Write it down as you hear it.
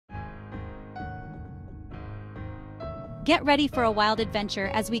Get ready for a wild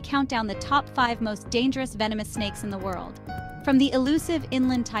adventure as we count down the top 5 most dangerous venomous snakes in the world. From the elusive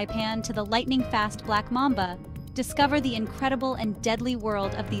Inland Taipan to the lightning-fast Black Mamba, discover the incredible and deadly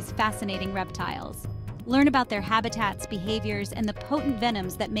world of these fascinating reptiles. Learn about their habitats, behaviors, and the potent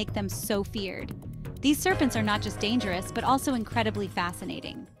venoms that make them so feared. These serpents are not just dangerous, but also incredibly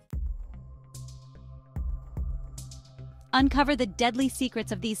fascinating. Uncover the deadly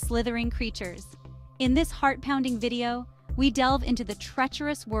secrets of these slithering creatures. In this heart-pounding video, we delve into the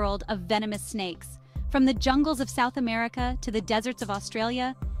treacherous world of venomous snakes. From the jungles of South America to the deserts of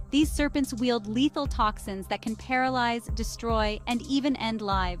Australia, these serpents wield lethal toxins that can paralyze, destroy, and even end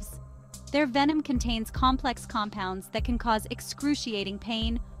lives. Their venom contains complex compounds that can cause excruciating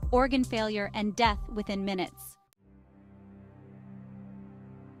pain, organ failure, and death within minutes.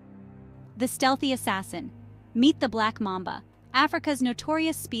 The Stealthy Assassin. Meet the Black Mamba, Africa's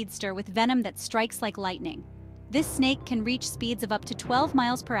notorious speedster with venom that strikes like lightning. This snake can reach speeds of up to 12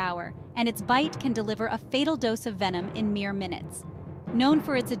 miles per hour, and its bite can deliver a fatal dose of venom in mere minutes. Known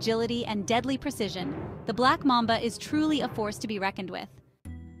for its agility and deadly precision, the Black Mamba is truly a force to be reckoned with.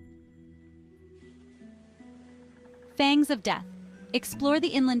 Fangs of Death. Explore the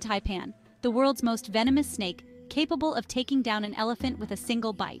Inland Taipan, the world's most venomous snake, capable of taking down an elephant with a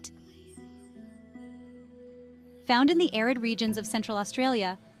single bite. Found in the arid regions of Central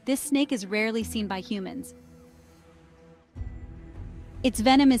Australia, this snake is rarely seen by humans. Its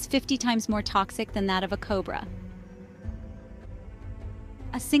venom is 50 times more toxic than that of a cobra.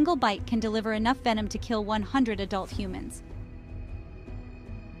 A single bite can deliver enough venom to kill 100 adult humans.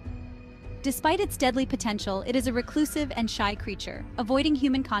 Despite its deadly potential, it is a reclusive and shy creature, avoiding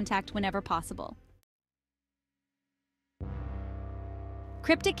human contact whenever possible.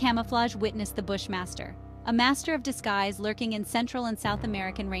 Cryptic Camouflage witnessed the Bushmaster, a master of disguise lurking in Central and South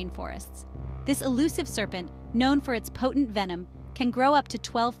American rainforests. This elusive serpent, known for its potent venom, can grow up to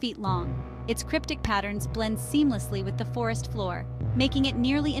 12 feet long. Its cryptic patterns blend seamlessly with the forest floor, making it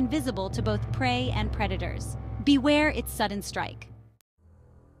nearly invisible to both prey and predators. Beware its sudden strike.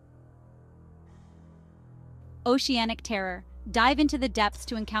 Oceanic Terror. Dive into the depths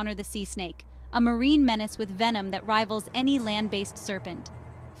to encounter the sea snake, a marine menace with venom that rivals any land-based serpent.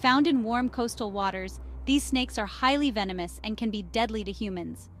 Found in warm coastal waters, these snakes are highly venomous and can be deadly to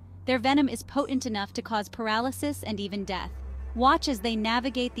humans. Their venom is potent enough to cause paralysis and even death. Watch as they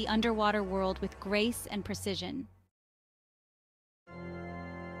navigate the underwater world with grace and precision.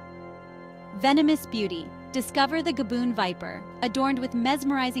 Venomous beauty. Discover the gaboon viper, adorned with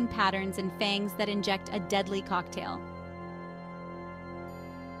mesmerizing patterns and fangs that inject a deadly cocktail.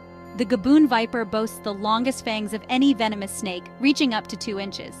 The gaboon viper boasts the longest fangs of any venomous snake, reaching up to 2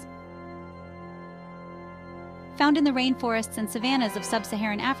 inches. Found in the rainforests and savannas of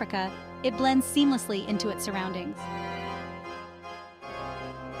sub-Saharan Africa, it blends seamlessly into its surroundings.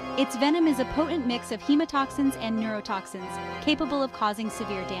 Its venom is a potent mix of hemotoxins and neurotoxins, capable of causing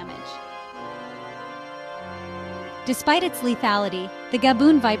severe damage. Despite its lethality, the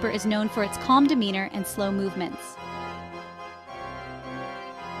gaboon viper is known for its calm demeanor and slow movements.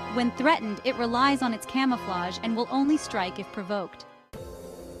 When threatened, it relies on its camouflage and will only strike if provoked.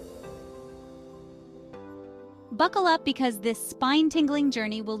 Buckle up because this spine-tingling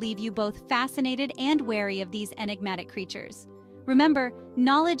journey will leave you both fascinated and wary of these enigmatic creatures. Remember,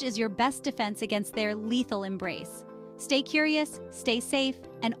 knowledge is your best defense against their lethal embrace. Stay curious, stay safe,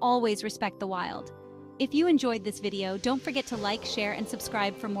 and always respect the wild. If you enjoyed this video, don't forget to like, share, and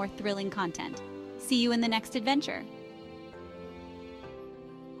subscribe for more thrilling content. See you in the next adventure.